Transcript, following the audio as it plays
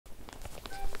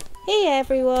Hey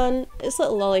everyone, it's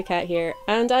Little Lollycat here,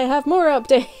 and I have more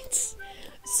updates.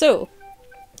 So,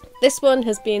 this one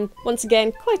has been, once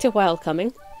again, quite a while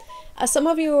coming. As some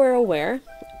of you are aware,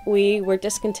 we were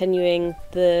discontinuing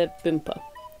the Boompa.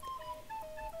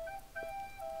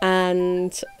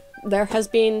 And there has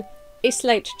been a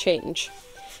slight change.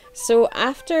 So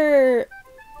after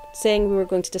saying we were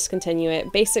going to discontinue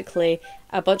it, basically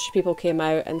a bunch of people came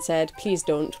out and said, please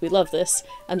don't, we love this.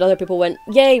 And other people went,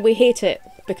 yay, we hate it,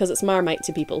 because it's Marmite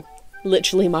to people.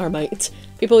 Literally Marmite.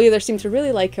 People either seem to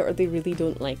really like it or they really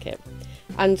don't like it.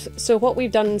 And so what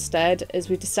we've done instead is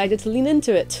we've decided to lean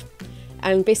into it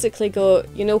and basically go,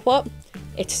 you know what?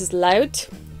 It is loud.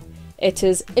 It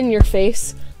is in your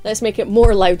face. Let's make it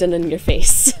more loud and in your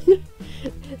face.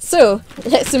 So,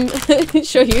 let's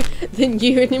show you the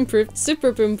new and improved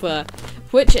Super Boompa,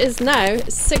 which is now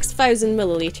 6,000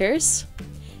 milliliters.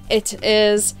 It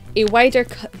is a wider,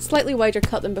 slightly wider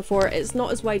cut than before. It's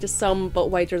not as wide as some,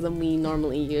 but wider than we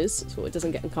normally use, so it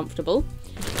doesn't get uncomfortable.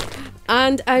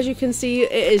 And as you can see,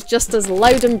 it is just as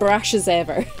loud and brash as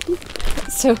ever.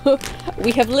 So,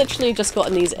 we have literally just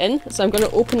gotten these in, so I'm going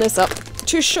to open this up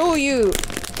to show you.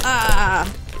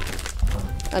 Ah!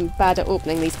 I'm bad at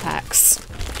opening these packs.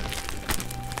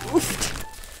 Oof.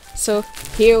 So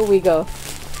here we go.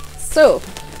 So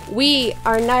we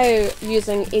are now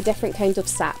using a different kind of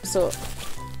sap. So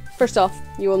first off,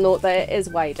 you will note that it is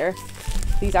wider.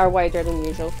 These are wider than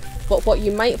usual. But what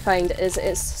you might find is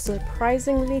it's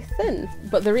surprisingly thin.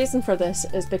 But the reason for this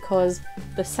is because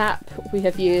the sap we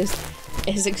have used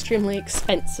is extremely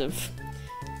expensive.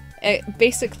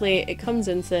 Basically, it comes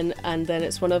in thin, and then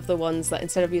it's one of the ones that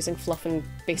instead of using fluff and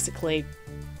basically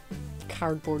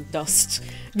cardboard dust,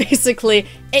 basically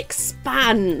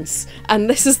expands, and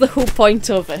this is the whole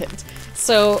point of it.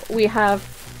 So we have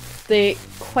the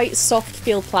quite soft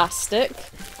feel plastic.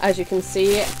 As you can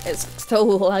see, it's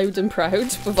still loud and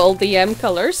proud with all the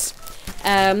colours.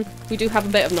 We do have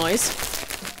a bit of noise.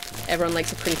 Everyone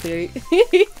likes a crinkly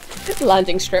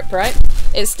landing strip, right?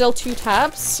 It's still 2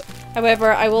 tabs.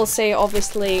 However, I will say,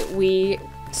 obviously, we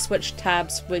switched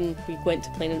tabs when we went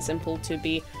to Plain and Simple to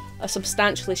be a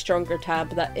substantially stronger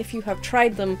tab that if you have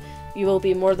tried them, you will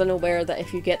be more than aware that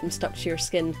if you get them stuck to your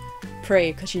skin,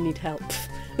 pray, because you need help.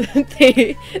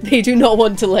 they do not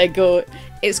want to let go.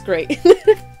 It's great.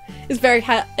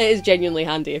 It is genuinely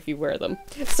handy if you wear them.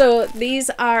 So these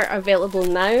are available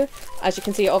now. As you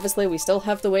can see, obviously, we still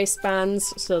have the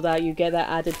waistbands so that you get that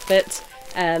added fit.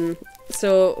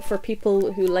 So for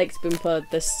people who liked Boompa,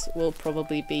 this will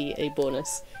probably be a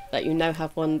bonus, that you now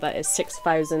have one that is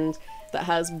 6,000, that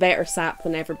has better sap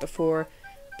than ever before,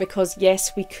 because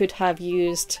yes, we could have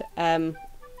used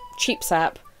cheap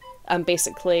sap and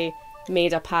basically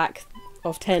made a pack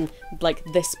of 10 like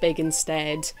this big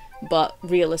instead, but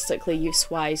realistically,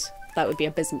 use-wise, that would be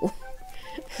abysmal.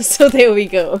 So there we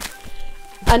go.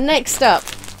 And next up,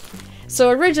 so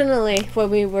originally when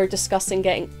we were discussing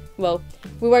getting, well,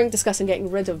 we weren't discussing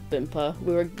getting rid of Boompa,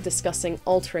 we were discussing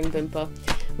altering Boompa.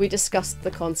 We discussed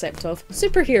the concept of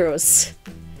superheroes.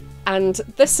 And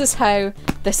this is how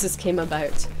this came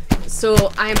about.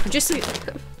 So I am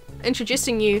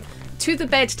introducing you to the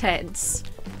Bed Teds,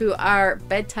 who are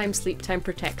bedtime sleep time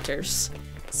protectors.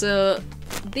 So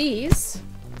these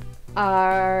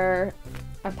are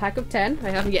a pack of 10. I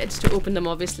haven't yet to open them,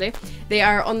 obviously. They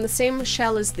are on the same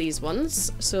shell as these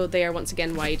ones, so they are once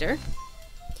again wider.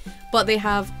 But they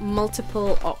have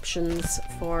multiple options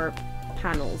for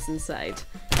panels inside.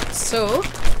 So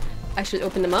I should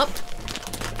open them up.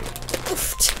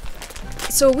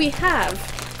 So we have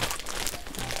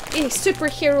a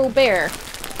superhero bear.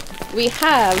 We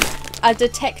have a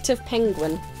detective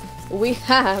penguin. We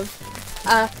have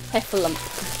a heffalump.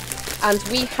 And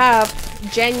we have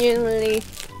genuinely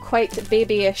quite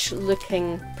babyish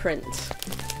looking print.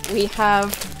 We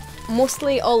have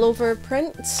mostly all over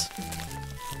print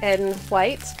in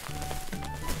white.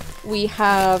 We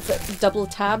have double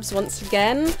tabs once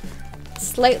again,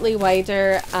 slightly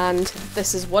wider, and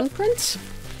this is one print.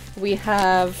 We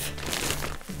have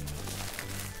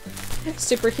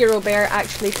superhero bear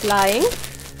actually flying,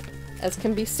 as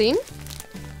can be seen.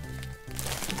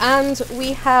 And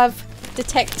we have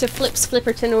Detective Flips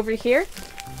Flipperton over here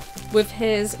with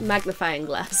his magnifying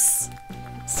glass.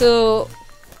 So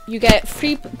you get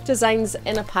 3 designs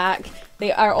in a pack.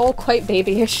 They are all quite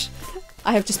babyish.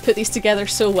 I have just put these together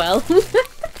so well.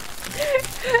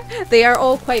 They are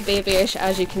all quite babyish,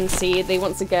 as you can see. They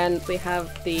once again, they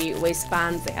have the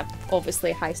waistbands, they have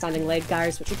obviously high standing leg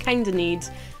guards, which you kind of need.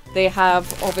 They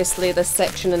have obviously this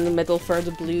section in the middle for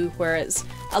the blue where it's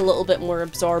a little bit more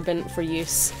absorbent for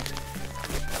use.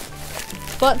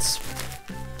 But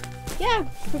yeah,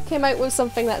 we came out with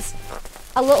something that's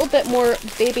a little bit more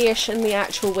babyish in the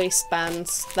actual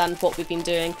waistbands than what we've been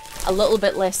doing, a little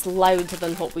bit less loud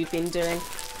than what we've been doing,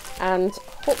 and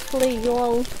hopefully you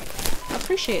all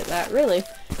appreciate that, really.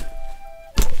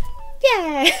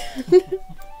 Yeah!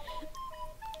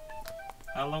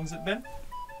 How long's it been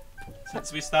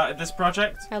since we started this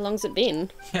project? How long's it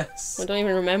been? Yes. I don't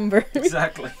even remember.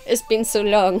 Exactly. It's been so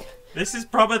long. This is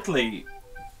probably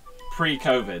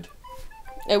pre-COVID.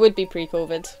 It would be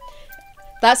pre-COVID.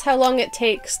 That's how long it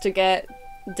takes to get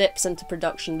dips into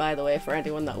production, by the way, for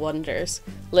anyone that wonders.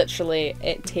 Literally,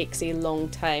 it takes a long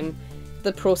time.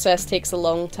 The process takes a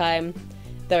long time.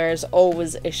 There's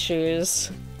always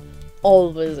issues.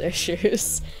 Always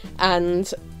issues.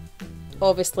 And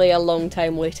obviously a long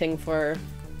time waiting for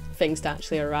things to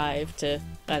actually arrive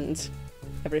and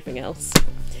everything else.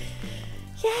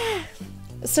 Yeah!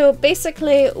 So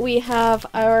basically we have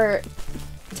our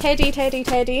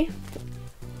teddy.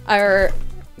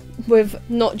 With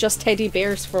not just teddy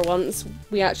bears for once,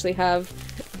 we actually have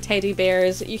teddy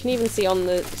bears. You can even see on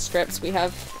the strips we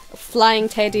have flying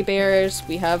teddy bears,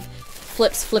 we have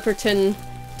Flipperton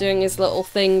doing his little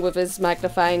thing with his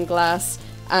magnifying glass,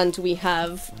 and we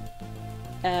have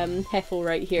Heffel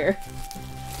right here.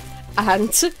 And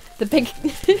the big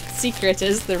secret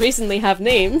is the reason they have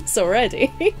names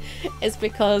already is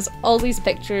because all these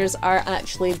pictures are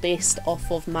actually based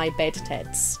off of my bed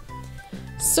teds.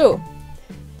 So,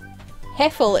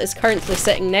 Heffel is currently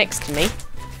sitting next to me.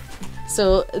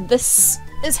 So this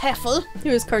is Heffel, who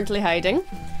is currently hiding.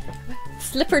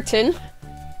 Flipperton,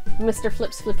 Mr.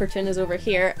 Flipperton is over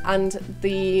here, and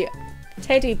the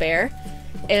teddy bear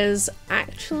is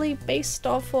actually based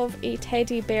off of a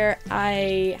teddy bear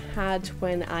I had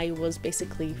when I was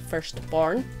basically first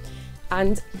born,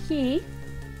 and he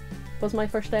was my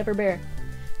first ever bear,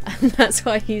 and that's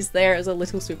why he's there as a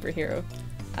little superhero,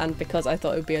 and because I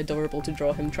thought it would be adorable to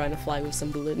draw him trying to fly with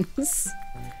some balloons.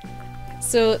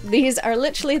 So these are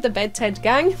literally the Bed Ted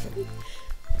gang,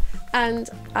 and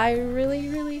I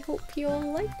really hope you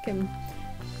all like him.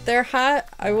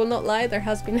 I will not lie, there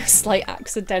has been a slight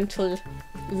accidental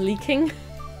leaking,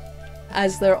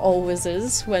 as there always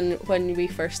is when we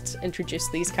first introduce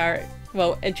these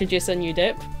introduce a new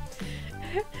dip.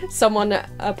 Someone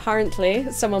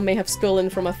may have stolen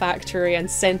from a factory and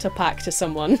sent a pack to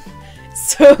someone.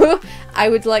 So I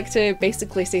would like to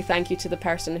basically say thank you to the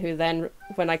person who then,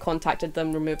 when I contacted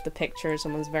them, removed the pictures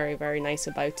and was very nice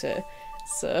about it.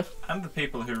 So, and the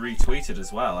people who retweeted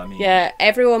as well, I mean... Yeah,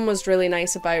 everyone was really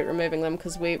nice about removing them,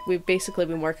 because we've basically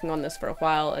been working on this for a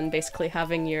while, and basically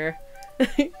having your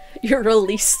your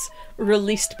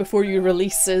released before you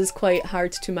release is quite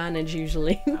hard to manage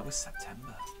usually. That was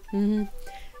September. Mm-hmm.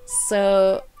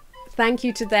 So, thank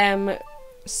you to them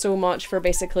so much for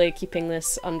basically keeping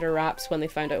this under wraps when they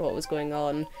found out what was going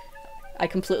on. I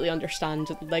completely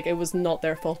understand, like, it was not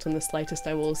their fault in the slightest,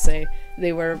 I will say.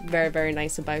 They were very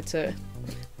nice about it.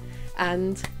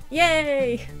 And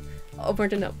yay!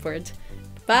 Upward and upward.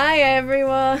 Bye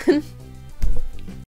everyone!